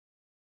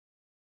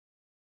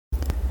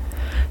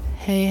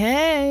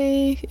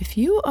Hey, if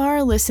you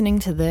are listening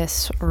to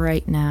this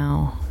right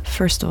now,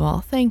 first of all,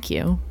 thank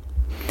you.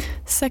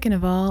 Second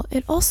of all,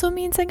 it also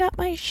means I got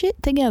my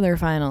shit together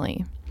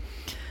finally.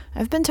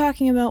 I've been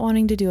talking about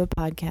wanting to do a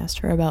podcast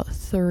for about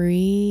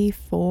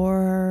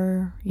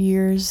 3-4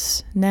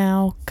 years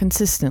now,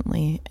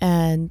 consistently,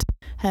 and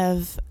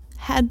have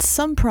had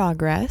some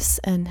progress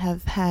and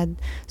have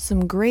had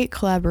some great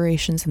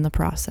collaborations in the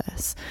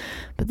process.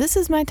 But this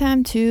is my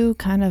time to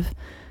kind of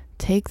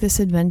take this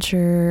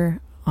adventure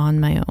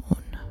on my own.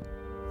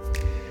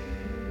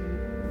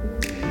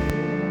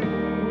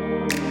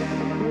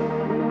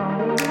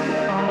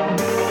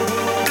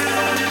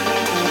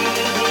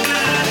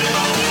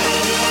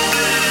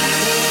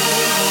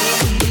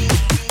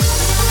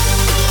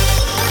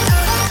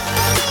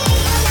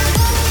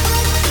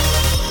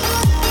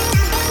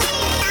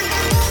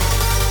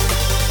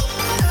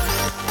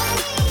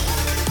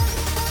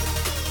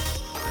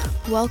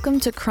 Welcome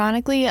to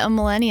Chronically a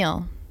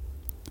Millennial.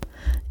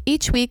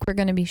 Each week we're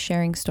going to be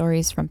sharing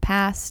stories from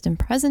past and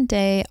present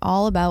day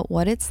all about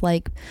what it's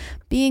like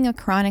being a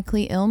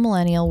chronically ill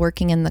millennial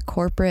working in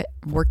corporate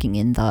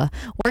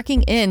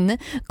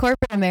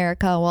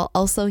America while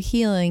also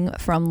healing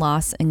from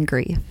loss and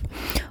grief.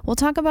 We'll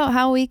talk about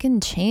how we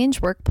can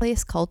change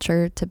workplace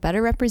culture to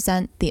better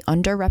represent the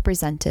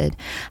underrepresented,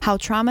 how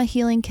trauma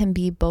healing can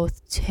be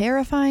both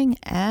terrifying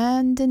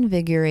and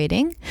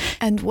invigorating,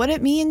 and what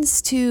it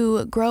means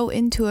to grow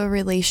into a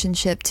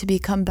relationship to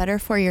become better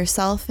for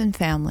yourself and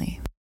family.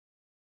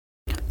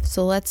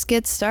 So let's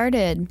get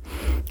started.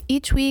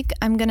 Each week,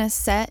 I'm going to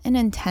set an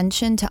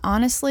intention to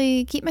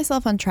honestly keep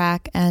myself on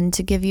track and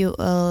to give you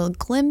a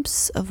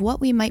glimpse of what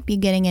we might be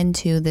getting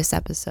into this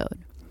episode.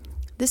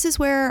 This is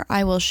where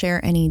I will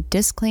share any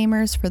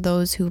disclaimers for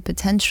those who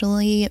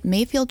potentially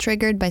may feel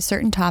triggered by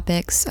certain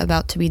topics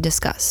about to be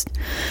discussed.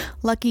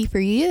 Lucky for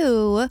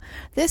you,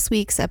 this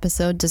week's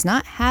episode does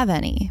not have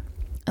any,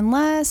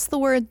 unless the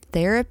word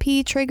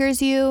therapy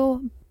triggers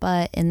you,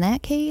 but in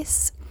that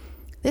case,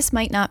 this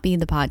might not be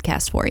the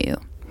podcast for you.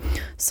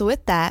 So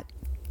with that,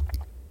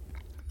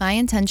 my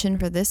intention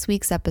for this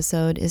week's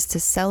episode is to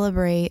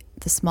celebrate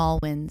the small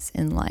wins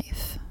in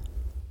life.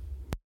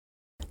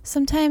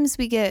 Sometimes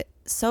we get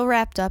so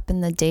wrapped up in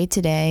the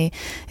day-to-day,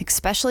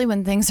 especially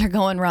when things are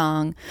going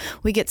wrong.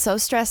 We get so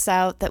stressed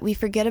out that we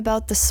forget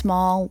about the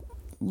small,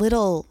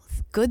 little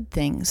good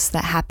things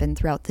that happen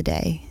throughout the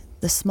day,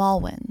 the small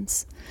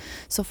wins.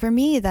 So for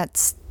me,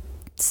 that's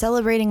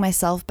celebrating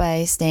myself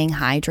by staying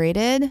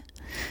hydrated,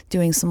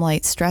 doing some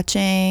light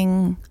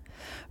stretching,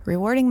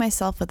 rewarding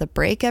myself with a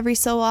break every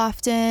so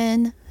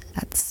often.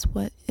 That's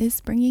what is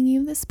bringing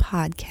you this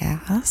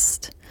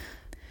podcast.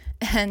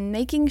 And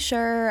making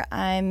sure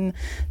I'm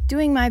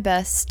doing my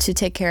best to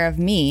take care of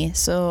me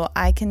so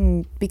I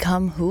can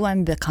become who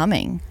I'm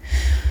becoming.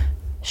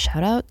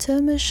 Shout out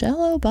to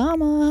Michelle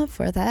Obama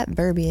for that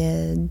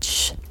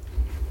verbiage.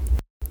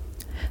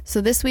 So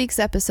this week's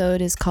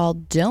episode is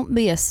called Don't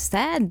Be a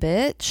Sad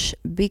Bitch,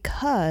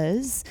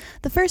 because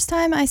the first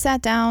time I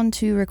sat down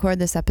to record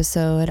this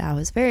episode, I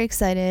was very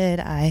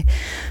excited. I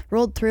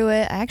rolled through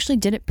it. I actually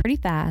did it pretty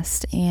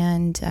fast,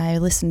 and I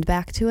listened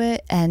back to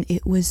it, and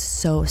it was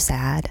so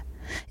sad.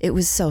 It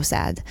was so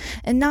sad.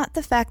 And not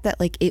the fact that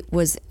it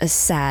was a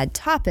sad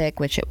topic,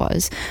 which it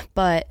was,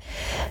 but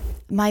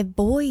my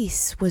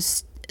voice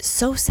was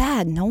so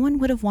sad. No one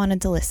would have wanted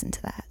to listen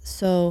to that.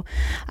 So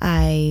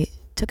I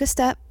took a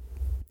step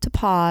to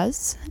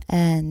pause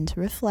and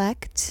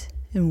reflect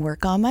and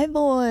work on my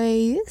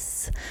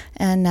voice.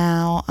 And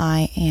now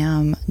I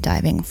am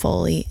diving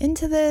fully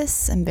into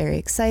this. I'm very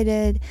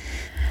excited.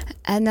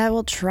 And I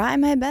will try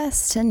my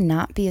best to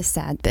not be a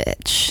sad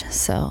bitch.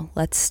 So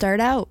let's start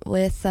out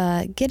with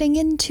getting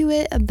into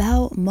it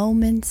about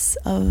moments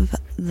of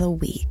the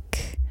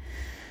week.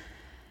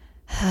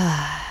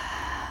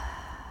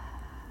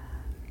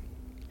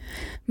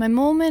 My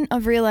moment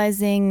of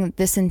realizing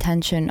this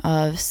intention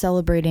of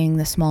celebrating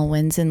the small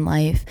wins in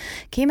life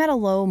came at a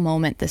low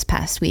moment this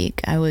past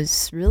week. I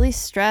was really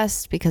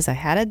stressed because I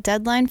had a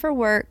deadline for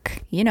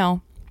work,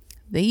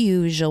 the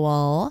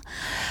usual.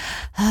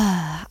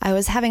 I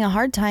was having a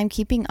hard time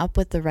keeping up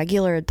with the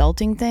regular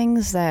adulting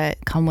things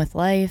that come with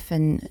life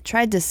and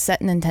tried to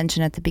set an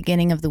intention at the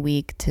beginning of the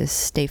week to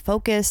stay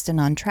focused and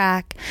on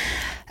track,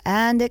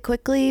 and it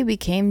quickly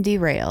became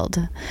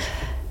derailed.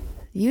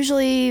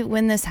 Usually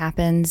when this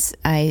happens,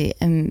 I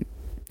am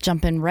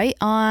jumping right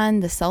on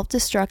the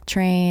self-destruct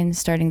train,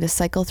 starting to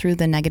cycle through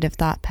the negative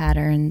thought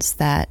patterns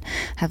that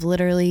have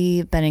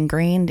literally been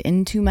ingrained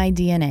into my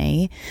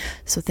DNA.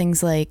 So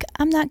things like,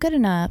 I'm not good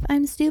enough,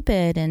 I'm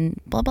stupid, and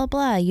blah, blah,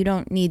 blah. You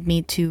don't need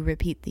me to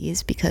repeat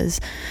these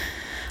because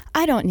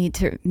I don't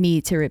need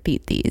me to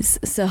repeat these.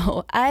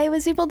 So I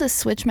was able to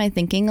switch my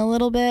thinking a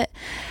little bit,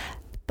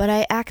 but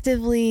I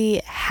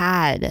actively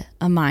had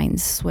a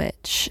mind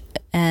switch.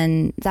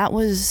 And that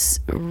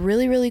was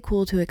really, really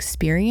cool to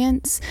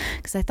experience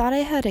because I thought I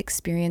had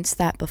experienced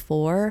that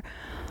before,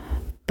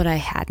 but I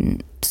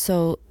hadn't.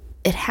 So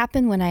it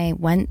happened when I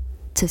went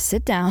to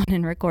sit down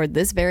and record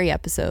this very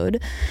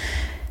episode.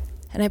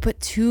 And I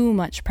put too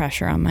much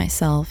pressure on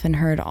myself and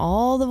heard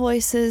all the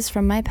voices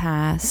from my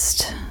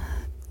past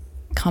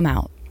come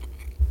out.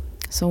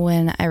 So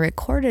when I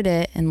recorded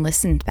it and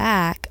listened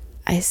back,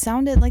 I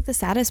sounded like the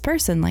saddest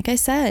person. Like I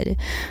said,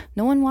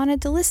 no one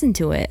wanted to listen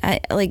to it. I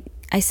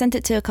sent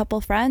it to a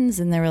couple friends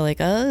and they were like,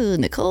 "Oh,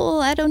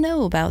 Nicole, I don't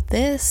know about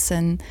this."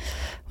 And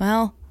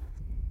well,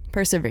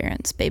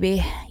 perseverance,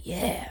 baby.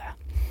 Yeah.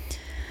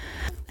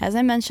 As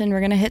I mentioned, we're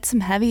going to hit some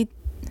heavy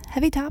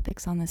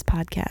topics on this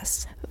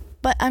podcast.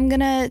 But I'm going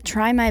to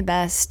try my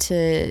best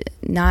to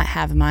not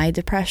have my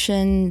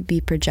depression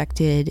be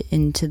projected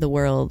into the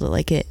world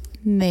like it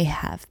may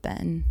have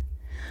been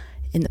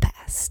in the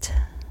past.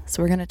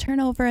 So we're going to turn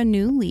over a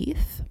new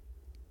leaf.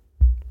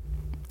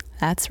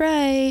 That's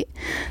right.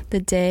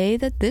 The day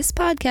that this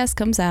podcast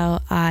comes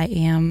out, I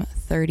am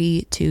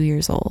 32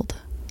 years old.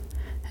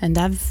 And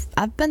I've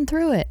been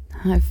through it.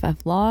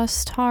 I've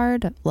lost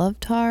hard, I've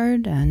loved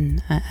hard,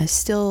 and I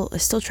still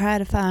try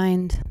to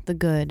find the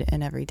good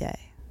in every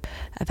day.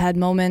 I've had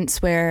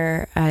moments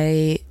where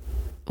I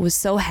was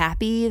so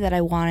happy that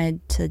I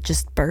wanted to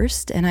just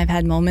burst, and I've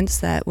had moments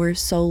that were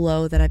so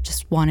low that I've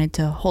just wanted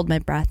to hold my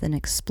breath and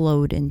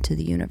explode into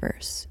the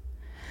universe.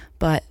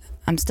 But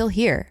I'm still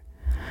here,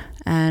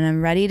 and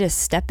I'm ready to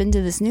step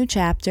into this new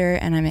chapter,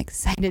 and I'm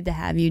excited to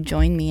have you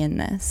join me in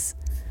this.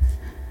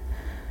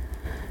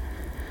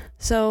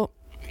 So,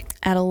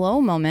 at a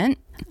low moment,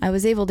 I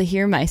was able to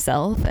hear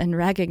myself and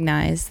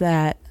recognize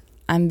that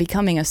I'm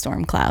becoming a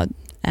storm cloud.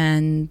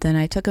 And then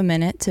I took a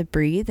minute to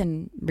breathe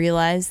and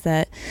realize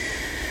that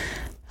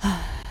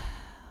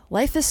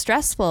life is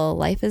stressful.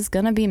 Life is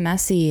going to be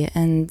messy,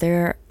 and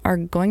there are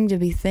going to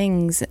be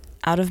things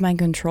out of my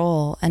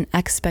control and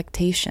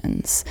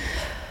expectations.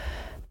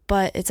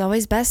 But it's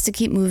always best to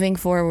keep moving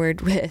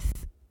forward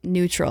with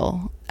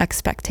neutral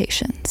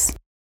expectations.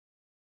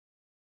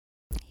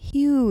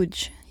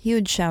 Huge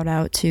shout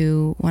out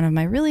to one of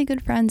my really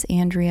good friends,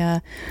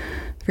 Andrea,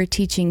 for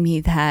teaching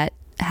me that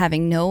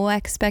having no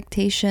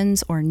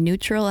expectations or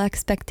neutral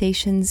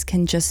expectations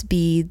can just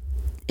be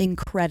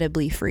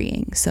incredibly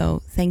freeing.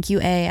 So thank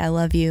you, A. I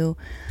love you.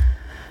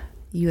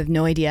 You have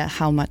no idea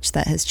how much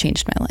that has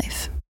changed my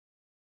life.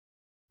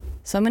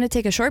 So I'm going to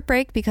take a short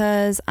break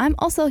because I'm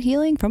also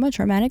healing from a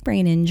traumatic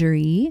brain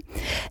injury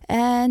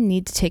and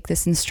need to take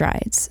this in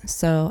strides.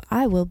 So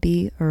I will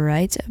be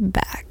right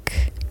back.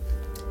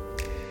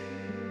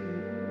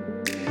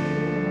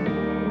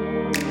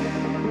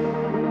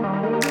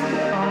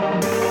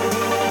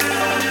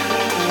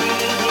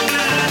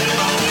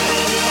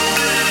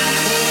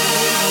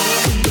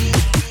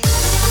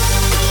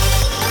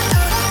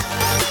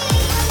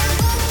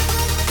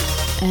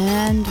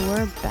 And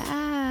we're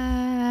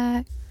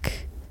back.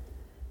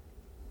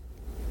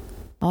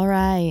 All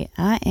right,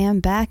 I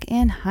am back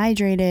and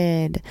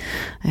hydrated.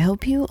 I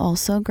hope you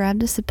also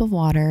grabbed a sip of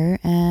water,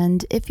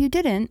 and if you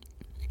didn't,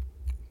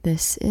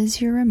 this is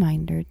your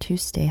reminder to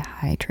stay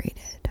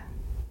hydrated.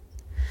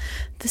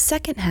 The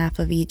second half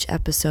of each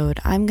episode,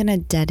 I'm going to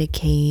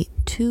dedicate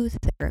to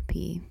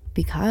therapy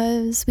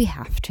because we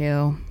have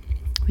to.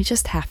 We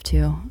just have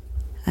to.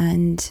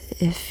 And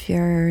if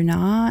you're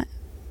not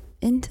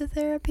into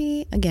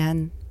therapy,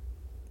 again,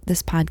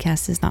 this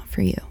podcast is not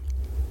for you.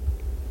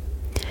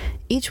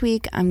 Each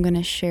week, I'm going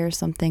to share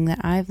something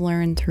that I've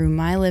learned through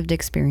my lived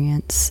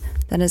experience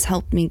that has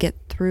helped me get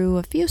through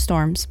a few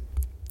storms,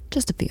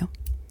 just a few.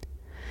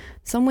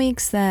 Some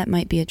weeks that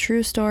might be a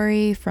true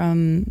story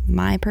from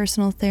my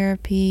personal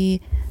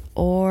therapy,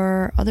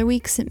 or other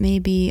weeks it may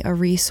be a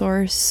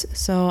resource.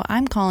 So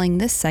I'm calling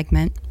this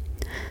segment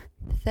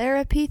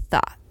Therapy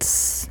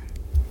Thoughts.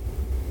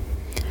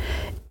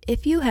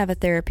 If you have a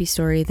therapy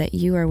story that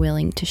you are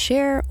willing to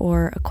share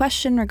or a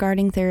question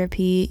regarding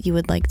therapy you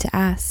would like to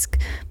ask,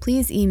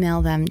 please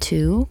email them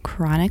to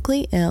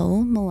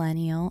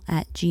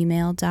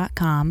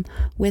chronicallyillmillennial@gmail.com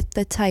with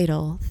the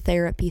title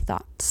Therapy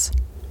Thoughts.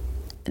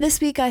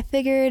 This week I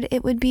figured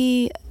it would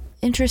be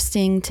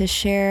interesting to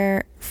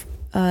share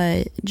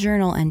a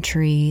journal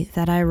entry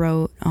that I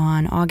wrote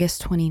on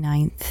August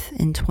 29th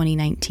in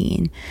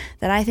 2019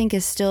 that I think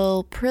is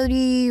still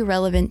pretty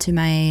relevant to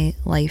my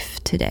life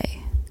today.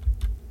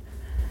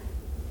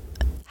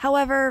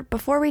 However,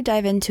 before we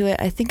dive into it,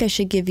 I think I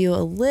should give you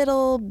a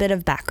little bit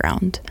of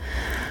background.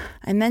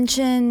 I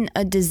mention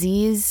a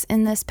disease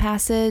in this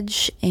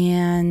passage,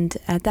 and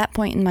at that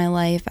point in my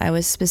life, I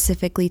was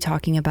specifically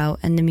talking about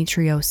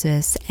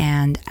endometriosis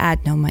and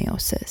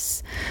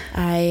adenomyosis.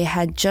 I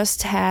had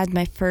just had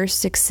my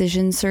first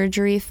excision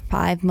surgery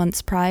 5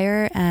 months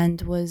prior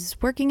and was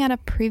working at a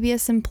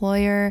previous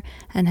employer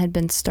and had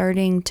been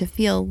starting to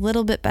feel a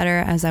little bit better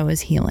as I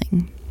was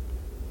healing.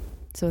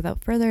 So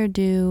without further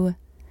ado,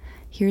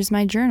 here's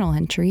my journal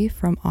entry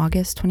from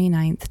August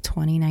 29th,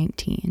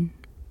 2019.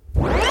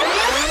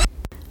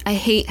 I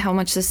hate how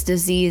much this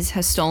disease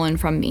has stolen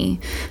from me.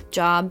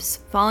 Jobs,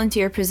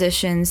 volunteer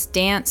positions,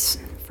 dance,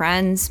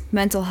 friends,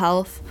 mental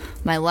health,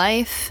 my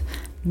life,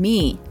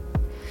 me.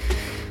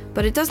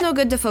 But it does no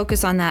good to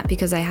focus on that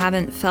because I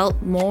haven't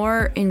felt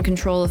more in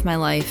control of my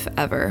life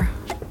ever.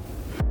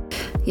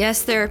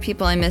 Yes, there are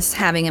people I miss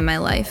having in my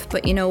life,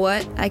 but you know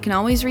what? I can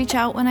always reach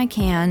out when I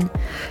can,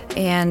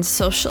 and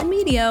social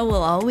media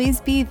will always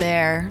be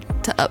there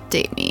to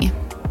update me.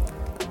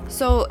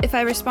 So if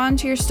I respond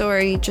to your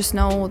story, just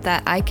know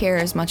that I care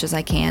as much as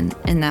I can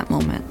in that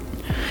moment.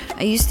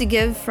 I used to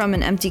give from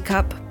an empty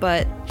cup,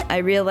 but I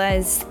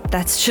realized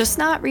that's just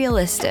not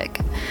realistic.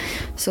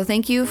 So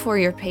thank you for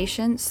your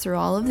patience through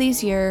all of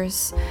these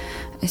years.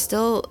 I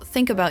still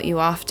think about you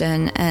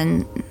often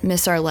and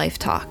miss our life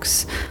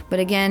talks.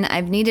 But again,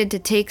 I've needed to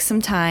take some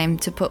time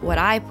to put what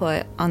I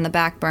put on the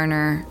back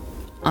burner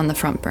on the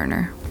front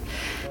burner.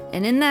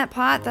 And in that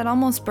pot that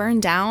almost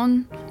burned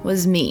down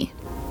was me,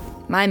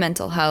 my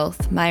mental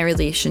health, my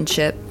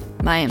relationship,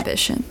 my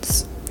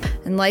ambitions.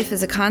 And life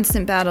is a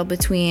constant battle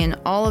between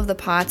all of the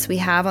pots we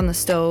have on the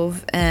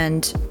stove,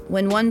 and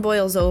when one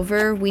boils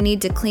over, we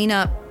need to clean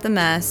up the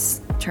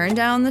mess, turn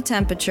down the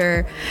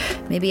temperature,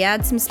 maybe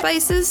add some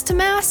spices to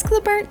mask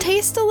the burnt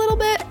taste a little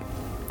bit.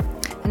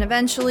 And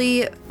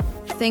eventually,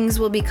 things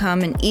will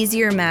become an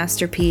easier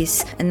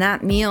masterpiece, and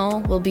that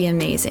meal will be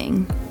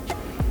amazing.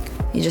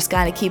 You just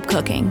gotta keep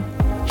cooking.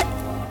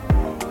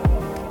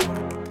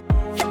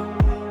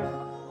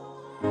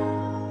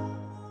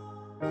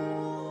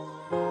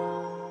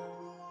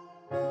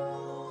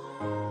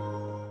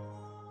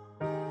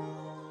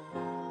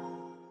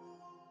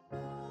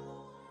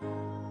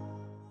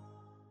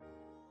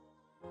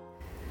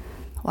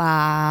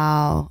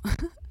 Wow.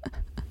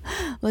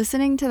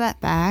 Listening to that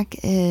back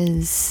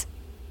is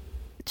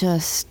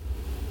just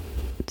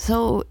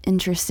so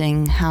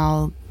interesting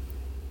how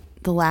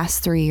the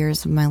last 3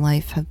 years of my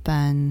life have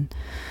been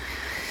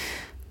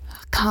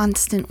a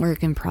constant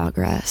work in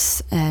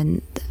progress.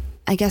 And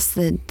I guess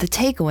the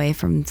takeaway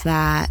from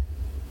that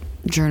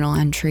journal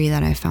entry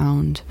that I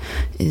found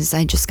is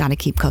I just got to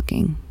keep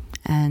cooking.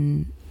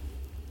 And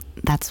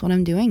that's what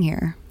I'm doing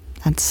here.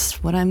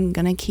 That's what I'm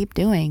going to keep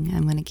doing.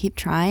 I'm going to keep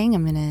trying.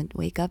 I'm going to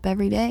wake up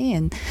every day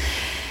and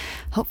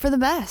hope for the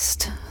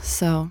best.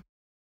 So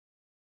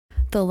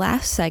the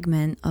last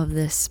segment of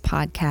this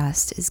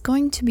podcast is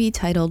going to be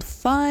titled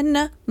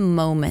Fun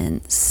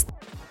Moments.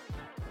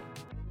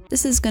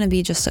 This is going to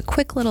be just a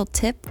quick little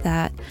tip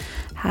that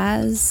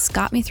has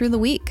got me through the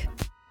week.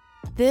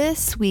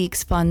 This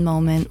week's fun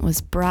moment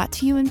was brought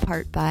to you in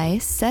part by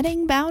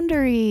setting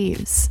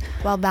boundaries.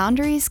 While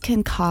boundaries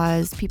can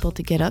cause people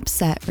to get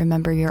upset,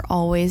 remember you're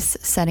always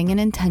setting an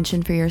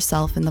intention for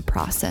yourself in the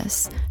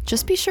process.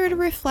 Just be sure to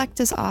reflect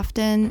as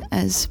often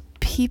as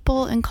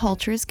people and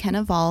cultures can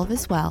evolve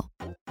as well.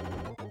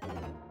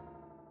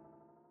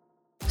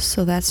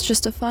 So that's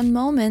just a fun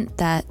moment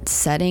that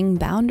setting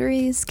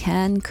boundaries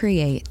can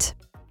create.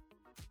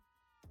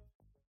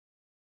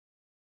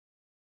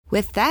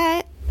 With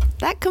that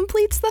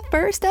completes the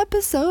first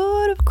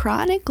episode of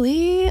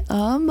Chronically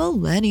a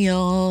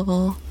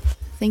Millennial.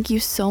 Thank you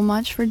so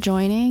much for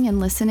joining and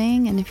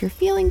listening. And if you're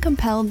feeling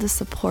compelled to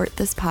support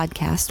this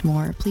podcast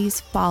more, please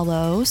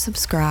follow,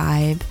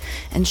 subscribe,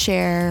 and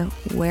share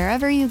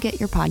wherever you get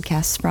your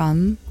podcasts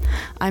from.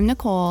 I'm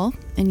Nicole,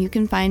 and you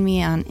can find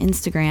me on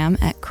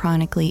Instagram at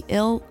Chronically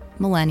Ill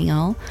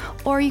Millennial,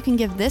 or you can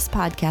give this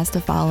podcast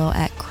a follow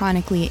at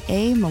Chronically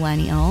a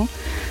Millennial.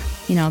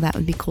 You know, that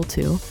would be cool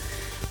too.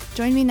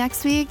 Join me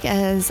next week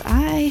as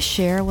I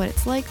share what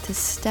it's like to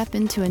step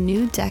into a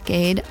new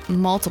decade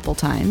multiple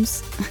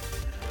times,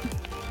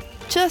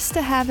 just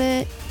to have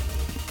it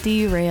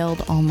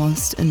derailed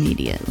almost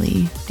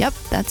immediately. Yep,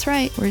 that's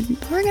right. We're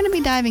going to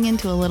be diving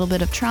into a little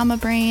bit of trauma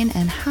brain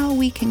and how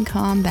we can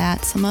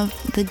combat some of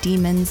the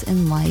demons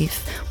in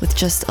life with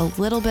just a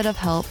little bit of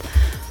help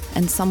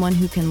and someone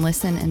who can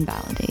listen and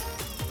validate.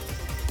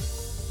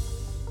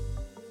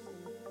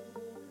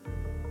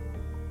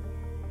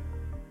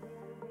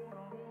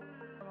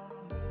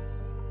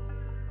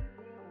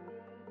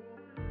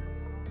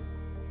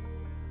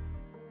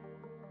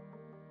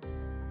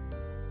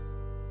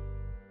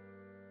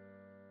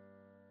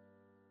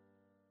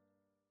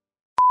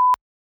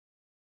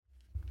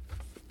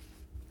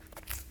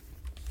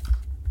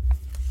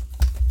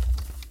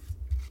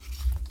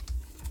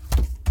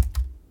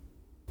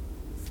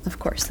 Of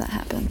course that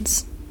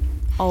happens.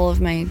 All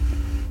of my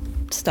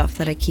stuff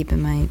that I keep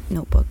in my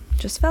notebook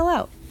just fell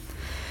out.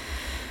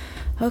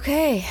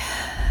 Okay,